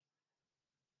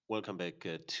Welcome back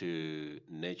to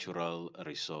Natural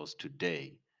Resource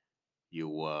Today,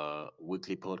 your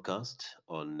weekly podcast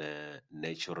on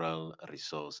natural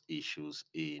resource issues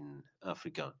in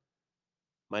Africa.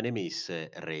 My name is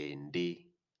Rendi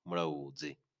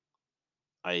Mrauzi.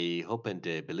 I hope and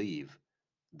believe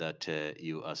that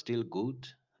you are still good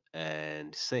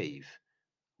and safe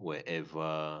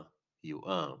wherever you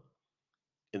are.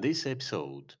 In this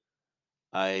episode,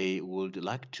 I would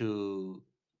like to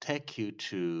take you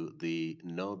to the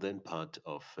northern part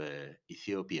of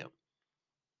Ethiopia.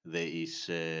 There is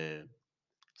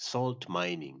salt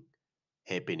mining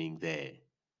happening there,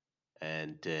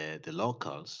 and the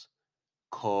locals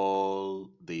call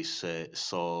this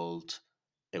salt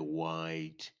a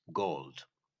white gold.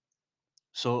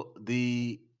 So,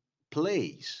 the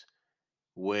place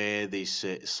where this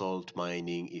salt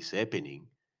mining is happening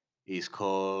is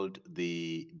called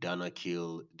the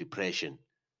Danakil Depression.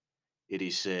 It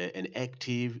is an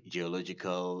active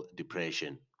geological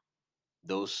depression.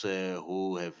 Those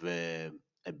who have a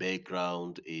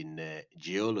background in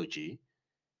geology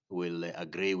will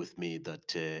agree with me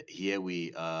that here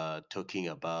we are talking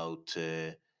about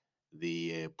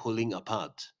the pulling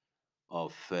apart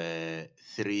of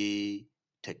three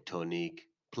tectonic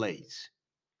plates.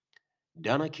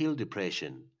 Danakil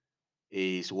Depression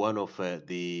is one of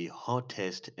the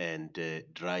hottest and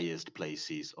driest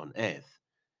places on Earth.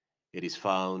 It is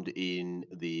found in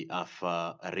the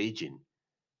Afar region,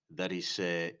 that is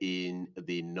in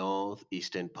the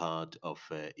northeastern part of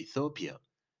Ethiopia,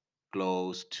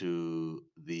 close to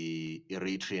the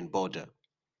Eritrean border.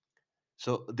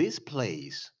 So this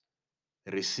place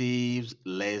receives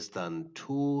less than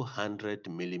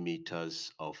 200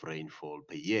 millimeters of rainfall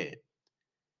per year,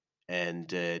 and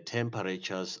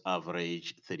temperatures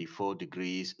average 34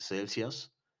 degrees Celsius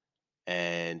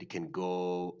and can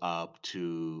go up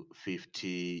to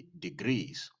 50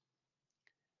 degrees.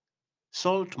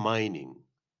 Salt mining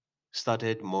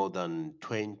started more than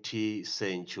 20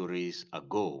 centuries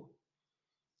ago.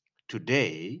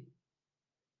 Today,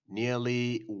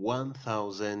 nearly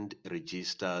 1,000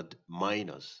 registered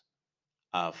miners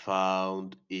are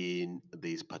found in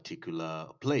this particular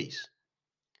place.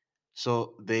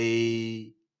 So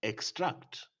they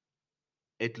extract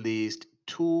at least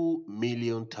 2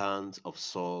 million tons of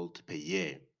salt per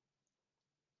year.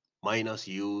 Miners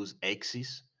use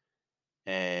axes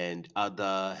and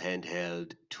other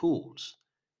handheld tools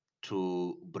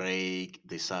to break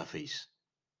the surface.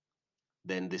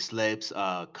 Then the slabs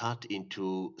are cut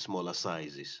into smaller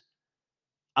sizes.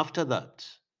 After that,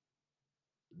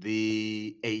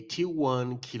 the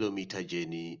 81-kilometer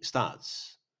journey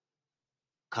starts.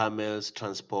 Camels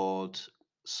transport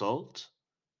salt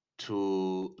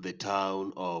to the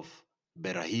town of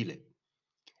Berahile.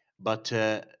 But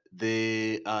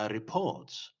there are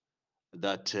reports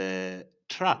that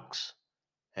trucks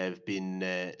have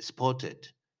been spotted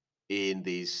in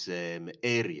this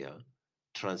area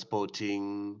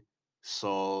transporting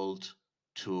salt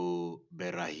to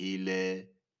Berahile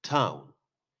town.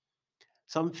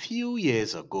 Some few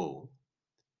years ago,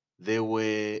 there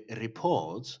were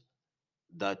reports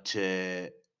that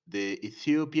the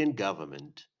Ethiopian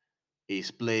government is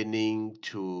planning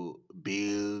to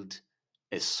build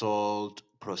a salt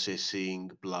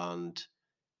processing plant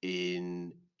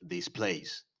in this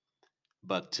place.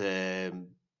 But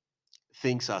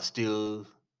things are still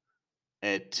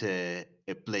at a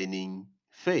planning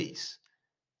phase.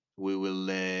 We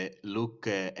will look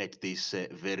at this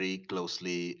very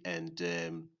closely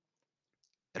and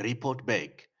report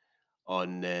back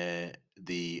on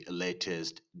the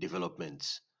latest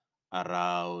developments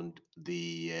around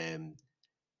the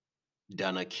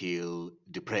Danakil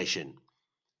depression.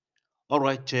 All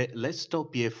right, let's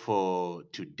stop here for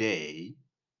today.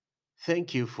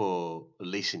 Thank you for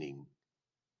listening.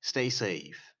 Stay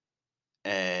safe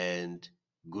and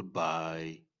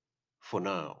goodbye for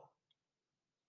now.